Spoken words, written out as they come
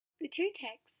two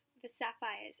texts, The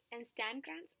Sapphires and Stan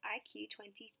Grant's IQ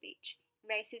 20 speech,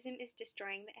 Racism is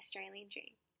Destroying the Australian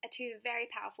Dream, are two very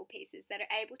powerful pieces that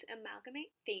are able to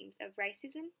amalgamate themes of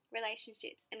racism,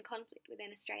 relationships, and conflict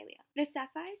within Australia. The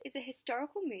Sapphires is a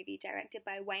historical movie directed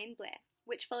by Wayne Blair,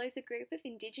 which follows a group of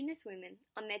Indigenous women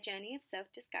on their journey of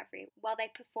self-discovery while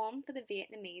they perform for the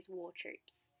Vietnamese war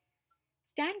troops.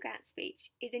 Stan Grant's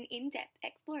speech is an in-depth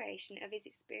exploration of his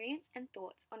experience and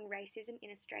thoughts on racism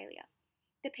in Australia.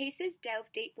 The pieces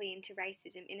delve deeply into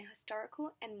racism in a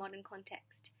historical and modern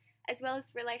context, as well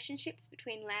as relationships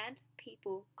between land,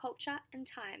 people, culture, and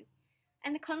time,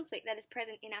 and the conflict that is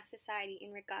present in our society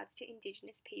in regards to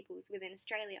Indigenous peoples within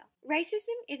Australia.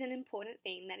 Racism is an important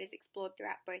theme that is explored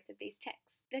throughout both of these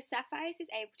texts. The Sapphires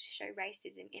is able to show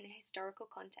racism in a historical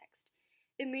context.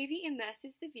 The movie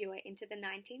immerses the viewer into the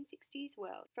 1960s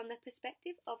world from the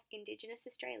perspective of Indigenous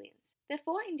Australians. The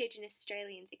four Indigenous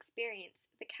Australians experience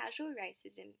the casual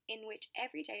racism in which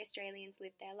everyday Australians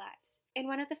live their lives. In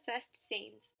one of the first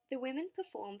scenes, the women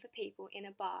perform for people in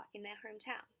a bar in their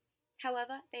hometown.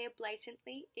 However, they are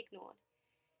blatantly ignored.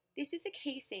 This is a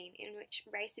key scene in which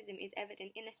racism is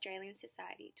evident in Australian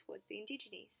society towards the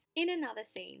Indigenes. In another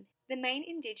scene, the main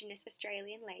Indigenous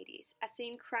Australian ladies are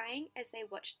seen crying as they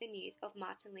watch the news of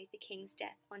Martin Luther King's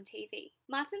death on TV.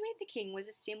 Martin Luther King was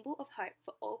a symbol of hope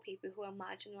for all people who are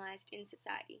marginalised in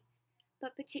society,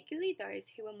 but particularly those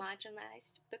who were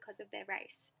marginalised because of their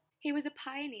race. He was a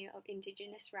pioneer of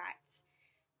Indigenous rights,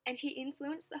 and he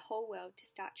influenced the whole world to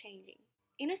start changing.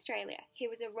 In Australia, he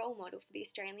was a role model for the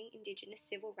Australian Indigenous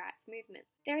civil rights movement.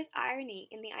 There is irony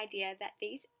in the idea that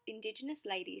these Indigenous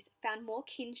ladies found more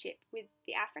kinship with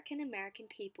the African American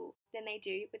people than they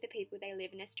do with the people they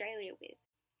live in Australia with.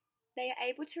 They are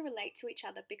able to relate to each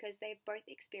other because they've both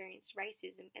experienced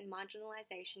racism and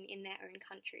marginalisation in their own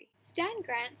country. Stan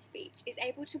Grant's speech is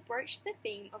able to broach the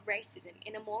theme of racism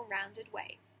in a more rounded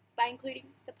way by including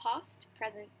the past,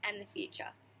 present, and the future.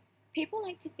 People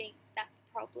like to think that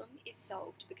the problem is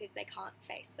solved because they can't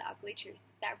face the ugly truth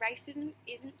that racism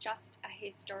isn't just a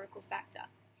historical factor,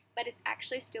 but is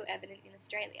actually still evident in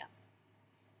Australia.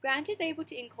 Grant is able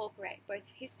to incorporate both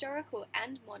historical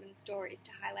and modern stories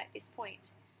to highlight this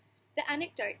point. The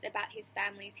anecdotes about his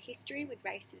family's history with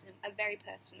racism are very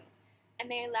personal,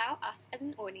 and they allow us as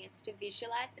an audience to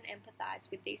visualise and empathise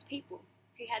with these people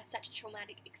who had such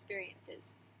traumatic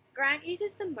experiences. Grant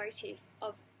uses the motif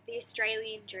of the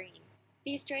Australian dream.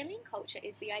 The Australian culture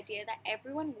is the idea that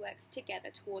everyone works together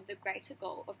toward the greater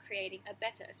goal of creating a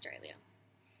better Australia.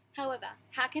 However,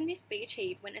 how can this be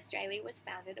achieved when Australia was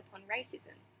founded upon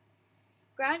racism?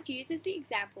 Grant uses the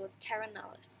example of Terra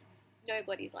Nullius,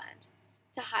 nobody's land,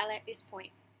 to highlight this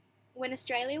point. When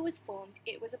Australia was formed,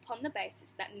 it was upon the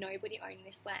basis that nobody owned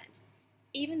this land,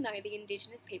 even though the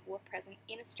Indigenous people were present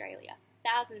in Australia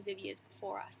thousands of years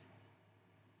before us.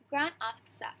 Grant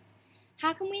asks us,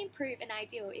 how can we improve an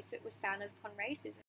ideal if it was founded upon racism?